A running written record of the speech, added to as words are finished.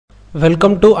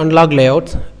Welcome to Analog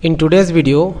Layouts. In today's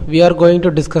video, we are going to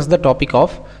discuss the topic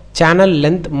of channel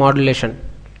length modulation.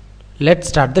 Let's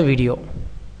start the video.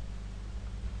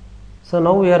 So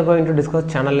now we are going to discuss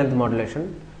channel length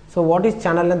modulation. So what is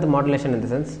channel length modulation in the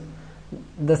sense?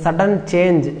 The sudden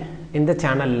change in the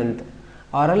channel length,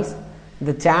 or else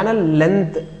the channel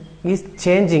length is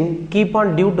changing keep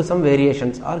on due to some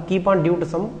variations or keep on due to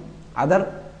some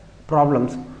other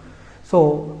problems.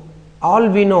 So all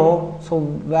we know, so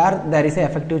where there is a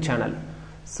effective channel,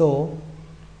 so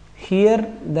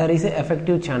here there is a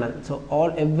effective channel, so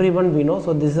everyone we know,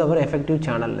 so this is our effective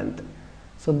channel length,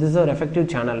 so this is our effective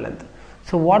channel length.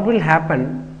 So what will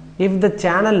happen if the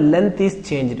channel length is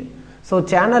changed? So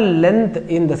channel length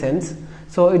in the sense,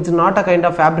 so it's not a kind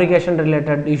of fabrication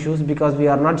related issues, because we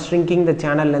are not shrinking the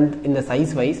channel length in the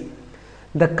size wise.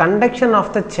 The conduction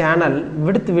of the channel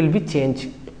width will be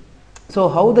changed. So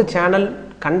how the channel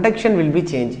conduction will be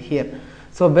changed here?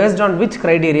 So based on which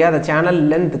criteria the channel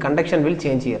length conduction will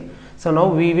change here? So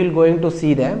now we will going to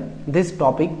see this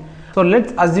topic. So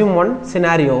let's assume one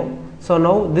scenario. So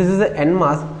now this is a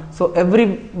NMOS. So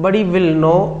everybody will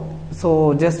know.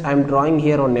 So just I am drawing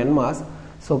here on NMOS.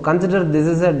 So consider this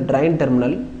is a drain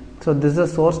terminal. So this is a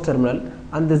source terminal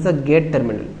and this is a gate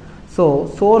terminal. So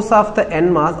source of the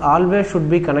NMOS always should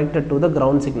be connected to the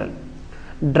ground signal.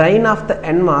 Drain of the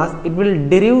NMOS, it will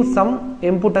derive some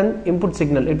input and input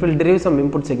signal. It will derive some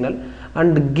input signal,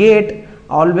 and gate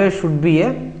always should be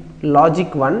a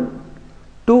logic 1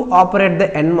 to operate the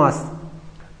NMOS.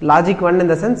 Logic 1 in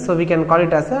the sense, so we can call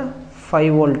it as a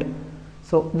 5 volt.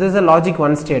 So this is a logic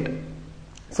 1 state.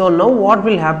 So now what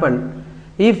will happen?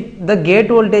 If the gate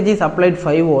voltage is applied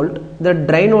 5 volt, the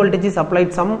drain voltage is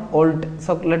applied some volt.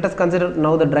 So let us consider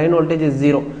now the drain voltage is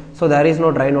 0. So there is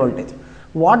no drain voltage.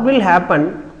 What will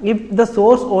happen if the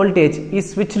source voltage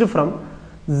is switched from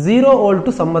 0 volt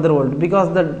to some other volt?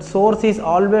 Because the source is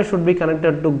always should be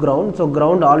connected to ground. So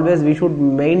ground always we should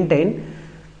maintain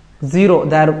 0.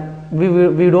 There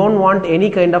we don't want any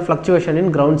kind of fluctuation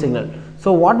in ground signal.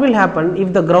 So what will happen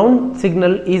if the ground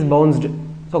signal is bounced?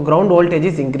 So ground voltage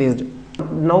is increased.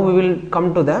 Now we will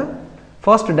come to the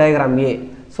first diagram A.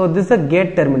 So this is a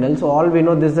gate terminal. So all we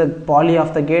know, this is a poly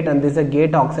of the gate and this is a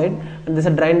gate oxide, and this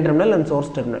is a drain terminal and source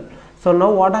terminal. So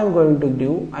now what I am going to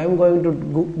do, I am going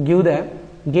to give the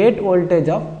gate voltage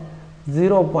of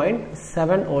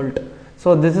 0.7 volt.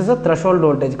 So this is a threshold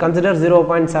voltage. Consider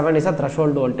 0.7 is a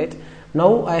threshold voltage.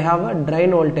 Now I have a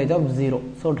drain voltage of 0.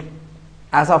 So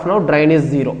as of now drain is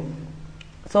 0.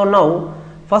 So now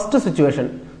first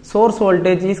situation, source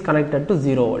voltage is connected to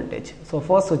 0 voltage. So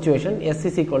first situation, S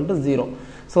is equal to 0.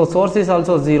 So source is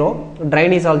also 0,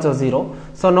 drain is also 0.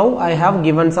 So now I have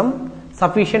given some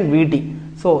sufficient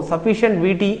Vt. So sufficient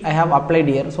Vt I have applied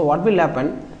here. So what will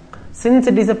happen? Since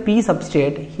it is a P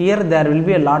substrate, here there will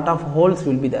be a lot of holes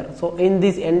will be there. So in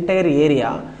this entire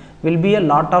area will be a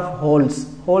lot of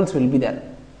holes will be there.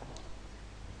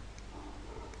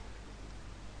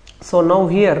 So now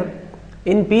here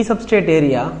in P substrate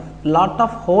area, lot of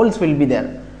holes will be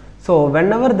there. So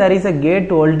whenever there is a gate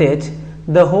voltage,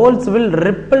 the holes will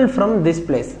ripple from this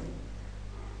place.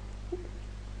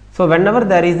 So whenever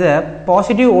there is a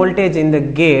positive voltage in the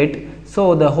gate,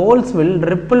 so the holes will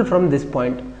ripple from this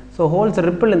point. So holes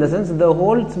ripple in the sense the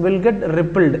holes will get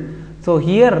rippled. So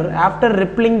here after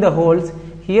rippling the holes,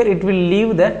 here it will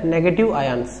leave the negative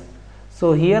ions.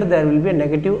 So here there will be a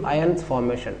negative ions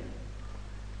formation.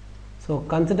 So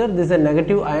consider this is a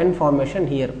negative ion formation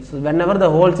here. So whenever the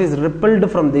holes is rippled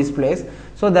from this place,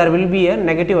 so there will be a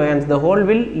negative ions. The hole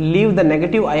will leave the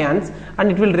negative ions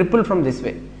and it will ripple from this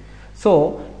way.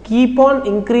 So keep on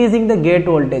increasing the gate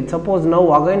voltage. Suppose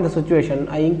now again the situation,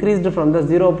 I increased from the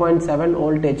 0.7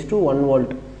 voltage to 1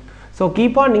 volt. So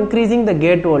keep on increasing the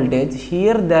gate voltage.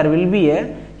 Here there will be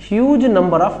a huge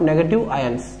number of negative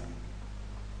ions,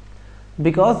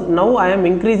 because now I am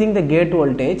increasing the gate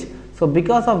voltage. So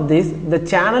because of this, the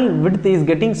channel width is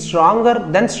getting stronger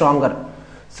than stronger.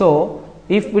 So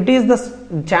if it is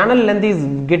the channel length is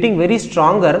getting very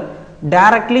stronger,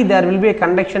 directly there will be a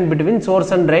conduction between source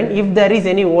and drain if there is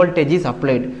any voltage is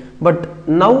applied. But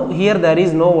now here there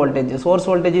is no voltage. Source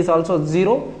voltage is also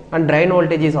 0 and drain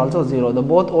voltage is also 0. The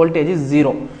both voltage is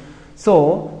 0.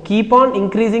 So keep on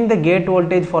increasing the gate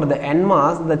voltage for the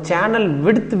NMOS, the channel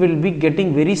width will be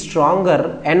getting very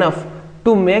stronger enough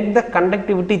to make the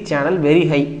conductivity channel very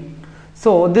high.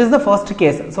 So this is the first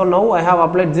case. So now I have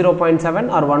applied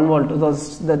 0.7 or 1 volt.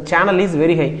 So the channel is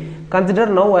very high. Consider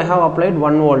now I have applied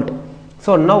 1 volt.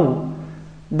 So now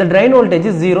the drain voltage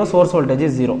is 0, source voltage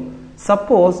is 0.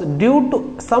 Suppose due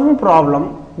to some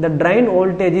problem the drain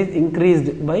voltage is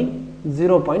increased by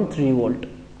 0.3 volt.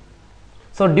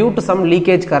 So due to some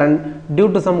leakage current, due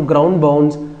to some ground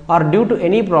bounce, or due to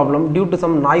any problem, due to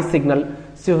some noise signal,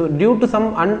 so due to some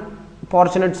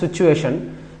unfortunate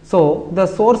situation, so the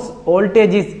source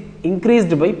voltage is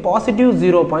increased by positive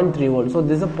 0.3 volt. So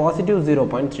this is a positive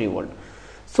 0.3 volt.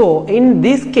 So in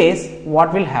this case,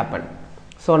 what will happen?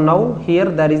 So now here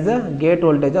there is a gate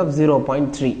voltage of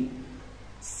 0.3.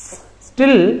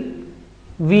 Still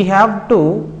we have to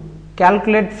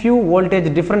calculate few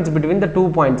voltage difference between the 2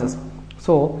 points.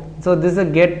 So this is a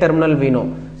gate terminal we know.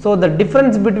 So the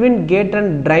difference between gate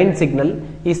and drain signal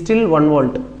is still 1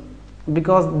 volt,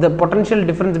 because the potential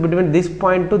difference between this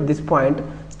point to this point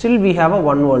still we have a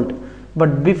 1 volt.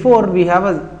 But before we have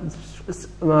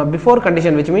a before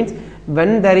condition, which means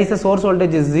when there is a source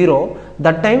voltage is 0,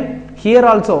 that time here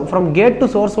also from gate to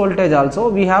source voltage also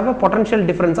we have a potential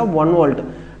difference of 1 volt.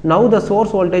 Now the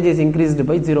source voltage is increased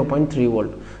by 0.3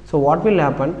 volt. So what will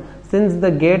happen, since the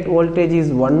gate voltage is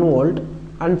 1 volt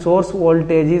and source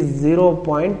voltage is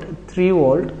 0.3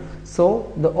 volt,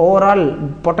 so the overall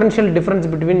potential difference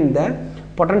between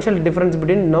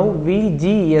now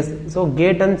VGS, so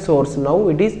gate and source, now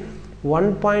it is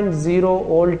 1.0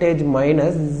 voltage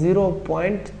minus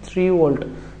 0.3 volt.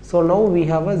 So now we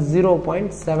have a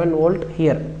 0.7 volt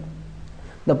here.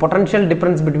 The potential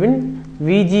difference between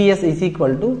VGS is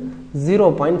equal to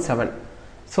 0.7.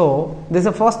 So this is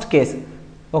the first case.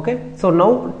 Okay. So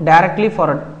now directly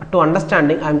to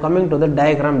understanding, I am coming to the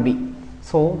diagram B.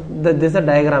 So this is a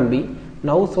diagram B.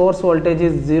 Now source voltage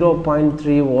is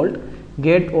 0.3 volt,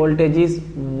 gate voltage is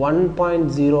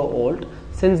 1.0 volt,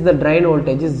 since the drain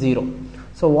voltage is 0.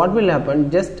 So what will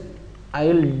happen, just I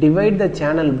will divide the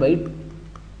channel by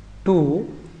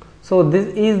 2. So this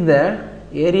is the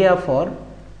area for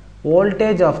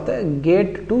voltage of the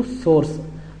gate to source,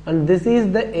 and this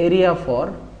is the area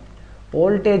for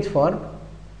voltage for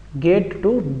gate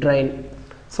to drain.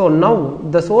 So now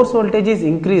the source voltage is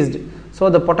increased, so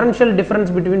the potential difference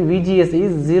between VGS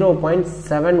is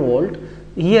 0.7 volt.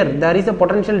 Here there is a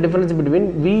potential difference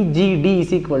between VGD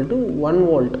is equal to 1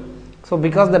 volt. So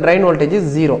because the drain voltage is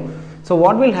 0, so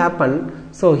what will happen,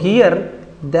 so here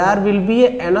there will be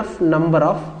enough number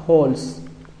of holes,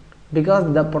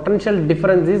 because the potential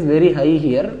difference is very high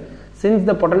here. Since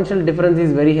the potential difference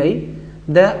is very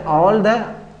high, all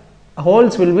the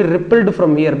holes will be rippled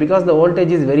from here, because the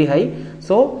voltage is very high.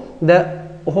 So the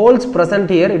holes present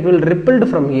here, it will rippled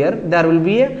from here, there will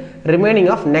be a remaining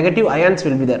of negative ions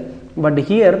will be there. But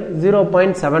here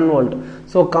 0.7 volt.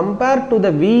 So compared to the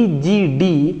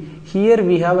VGD, here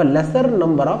we have a lesser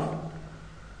number of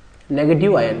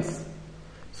negative ions.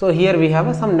 So here we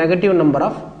have some negative number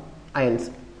of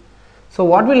ions. So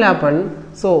what will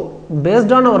happen? So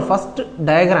based on our first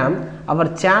diagram, our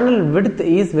channel width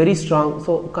is very strong.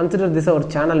 So consider this our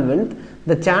channel width.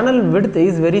 The channel width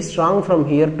is very strong from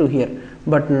here to here.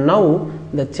 But now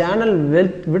the channel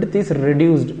width is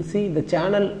reduced. See, the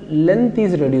channel length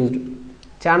is reduced.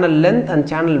 Channel length and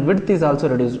channel width is also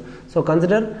reduced. So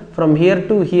consider from here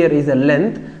to here is a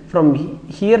length, from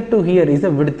here to here is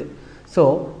a width.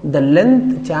 So the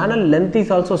channel length is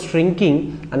also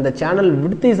shrinking and the channel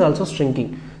width is also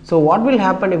shrinking. So what will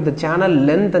happen if the channel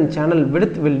length and channel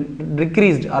width will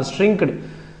decreased or shrinked?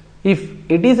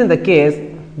 If it is in the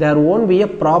case, there won't be a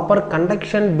proper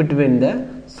conduction between the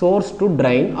source to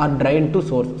drain or drain to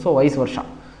source, so vice versa.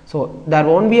 So there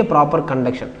won't be a proper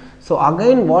conduction. So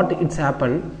again what it's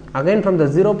happened, again from the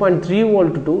 0.3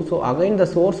 volt to, so again the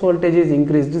source voltage is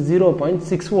increased to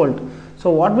 0.6 volt. So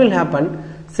what will happen,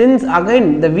 since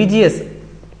again the VGS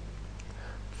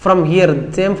from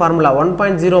here same formula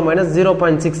 1.0 minus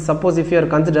 0.6, suppose if you are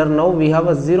consider, now we have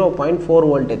a 0.4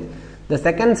 voltage. The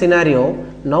second scenario,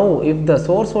 now if the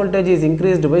source voltage is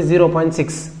increased by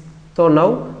 0.6, so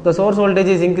now the source voltage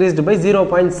is increased by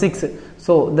 0.6.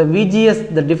 So the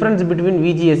VGS, the difference between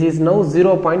VGS is now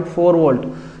 0.4 volt.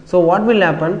 So what will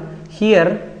happen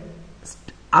here,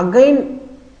 again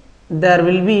there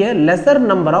will be a lesser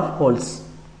number of holes.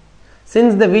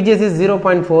 Since the VGS is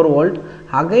 0.4 volt,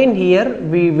 again here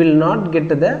we will not get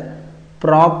the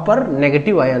proper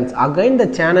negative ions. Again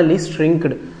the channel is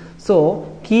shrinked.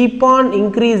 So keep on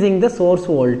increasing the source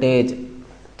voltage.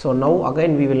 So now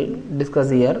again we will discuss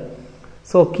here.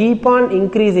 So keep on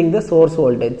increasing the source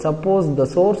voltage. Suppose the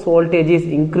source voltage is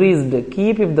increased,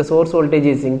 if the source voltage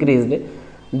is increased,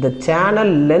 the channel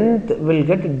length will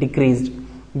get decreased,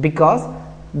 because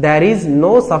there is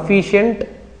no sufficient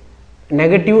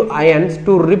negative ions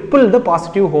to ripple the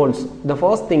positive holes. The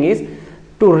first thing is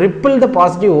to ripple the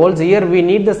positive holes. Here we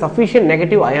need the sufficient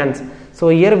negative ions. So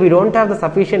here we don't have the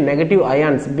sufficient negative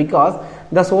ions because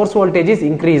the source voltage is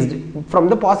increased from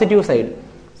the positive side.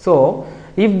 So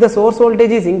if the source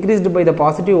voltage is increased by the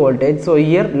positive voltage, so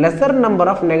here lesser number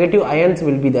of negative ions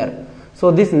will be there.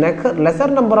 So this lesser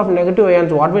number of negative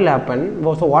ions, what will happen?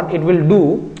 So what it will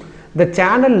do, the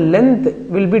channel length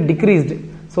will be decreased.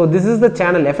 So this is the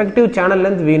channel, effective channel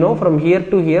length. We know from here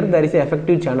to here there is a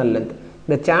effective channel length.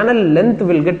 The channel length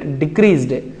will get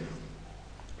decreased.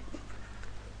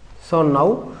 So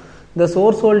now the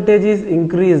source voltage is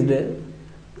increased,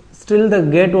 still the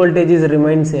gate voltage is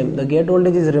remain same. The gate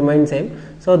voltage is remain same.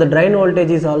 So the drain voltage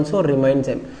is also remain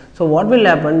same. So what will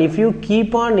happen if you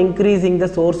keep on increasing the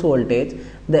source voltage,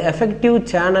 the effective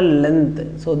channel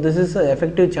length, so this is the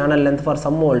effective channel length for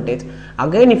some voltage.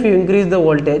 Again if you increase the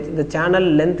voltage, the channel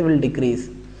length will decrease.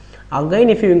 Again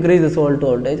if you increase the source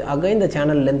voltage, again the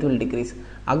channel length will decrease.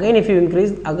 Again if you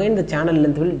increase, again the channel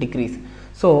length will decrease.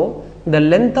 So the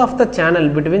length of the channel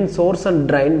between source and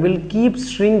drain will keep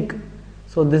shrink.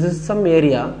 So this is some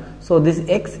area. So this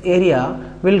X area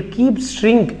will keep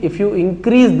shrink if you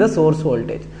increase the source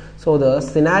voltage. So the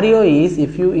scenario is,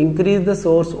 if you increase the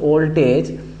source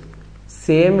voltage,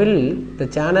 same will the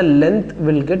channel length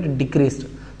will get decreased.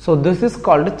 So this is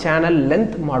called channel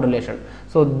length modulation.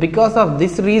 So because of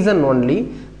this reason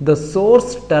only, the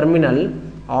source terminal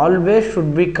always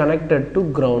should be connected to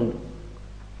ground.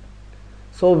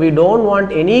 So we don't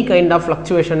want any kind of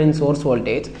fluctuation in source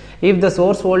voltage. If the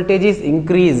source voltage is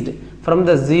increased from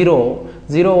the 0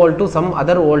 volt to some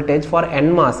other voltage for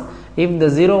NMOS, if the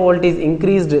 0 volt is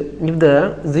increased, if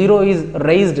the 0 is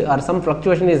raised or some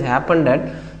fluctuation is happened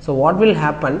at, so what will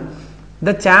happen?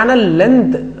 The channel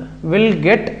length will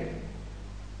get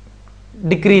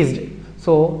decreased.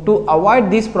 So to avoid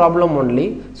this problem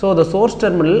only, so the source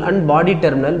terminal and body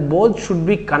terminal both should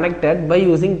be connected by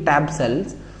using tab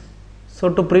cells. So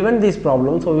to prevent this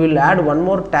problem, so we will add one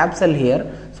more tab cell here.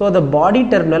 So the body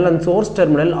terminal and source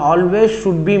terminal always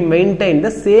should be maintained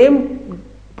the same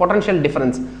potential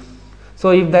difference. So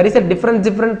if there is a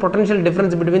different potential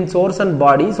difference between source and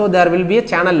body, so there will be a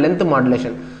channel length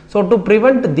modulation. So to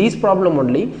prevent this problem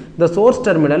only, the source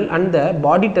terminal and the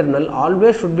body terminal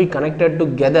always should be connected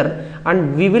together,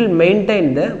 and we will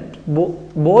maintain the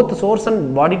both source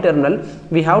and body terminal,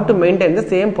 we have to maintain the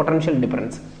same potential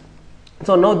difference.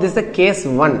 So now this is a case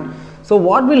 1. So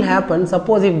what will happen,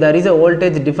 suppose if there is a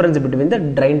voltage difference between the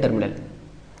drain terminal.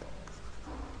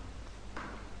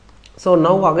 So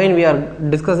now again we are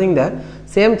discussing the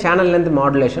same channel length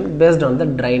modulation based on the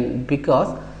drain,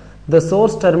 because the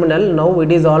source terminal now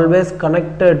it is always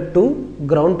connected to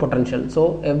ground potential.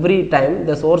 So every time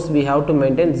the source we have to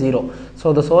maintain 0.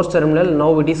 So the source terminal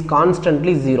now it is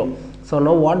constantly 0. So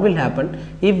now what will happen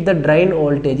if the drain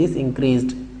voltage is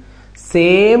increased?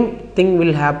 Same thing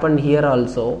will happen here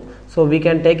also. So we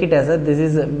can take it as a, this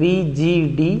is a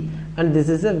VGD and this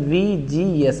is a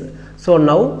VGS. So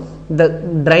now the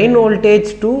drain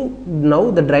voltage to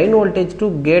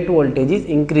gate voltage is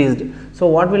increased. So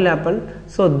what will happen?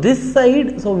 So this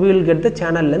side, so we will get the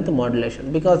channel length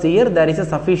modulation, because here there is a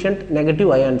sufficient negative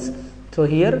ions. So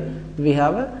here we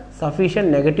have a sufficient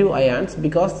negative ions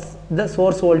because the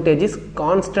source voltage is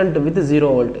constant with 0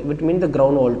 volt, which means the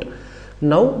ground volt.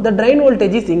 Now the drain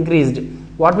voltage is increased.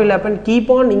 What will happen? Keep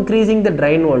on increasing the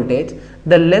drain voltage,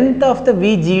 the length of the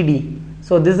VGD.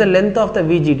 So this is the length of the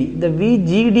VGD. The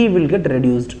VGD will get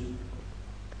reduced.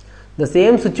 The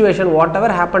same situation,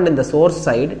 whatever happened in the source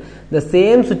side, the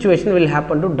same situation will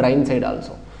happen to drain side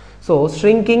also. So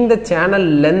shrinking the channel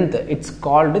length, it's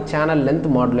called channel length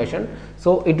modulation.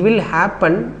 So it will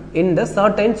happen in the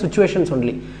certain situations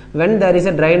only, when there is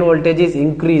a drain voltage is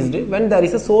increased, when there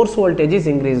is a source voltage is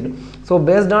increased. So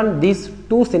based on these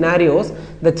two scenarios,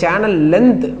 the channel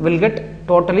length will get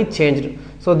totally changed.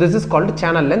 So this is called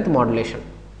channel length modulation.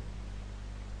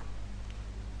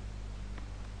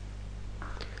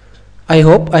 I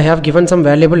hope I have given some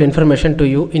valuable information to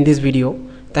you in this video.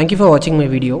 Thank you for watching my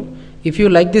video. If you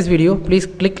like this video, please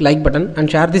click like button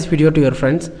and share this video to your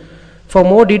friends. For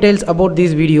more details about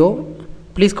this video,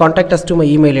 please contact us to my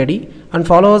email ID and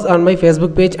follow us on my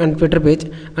Facebook page and Twitter page,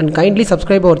 and kindly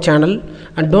subscribe our channel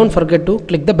and don't forget to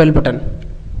click the bell button.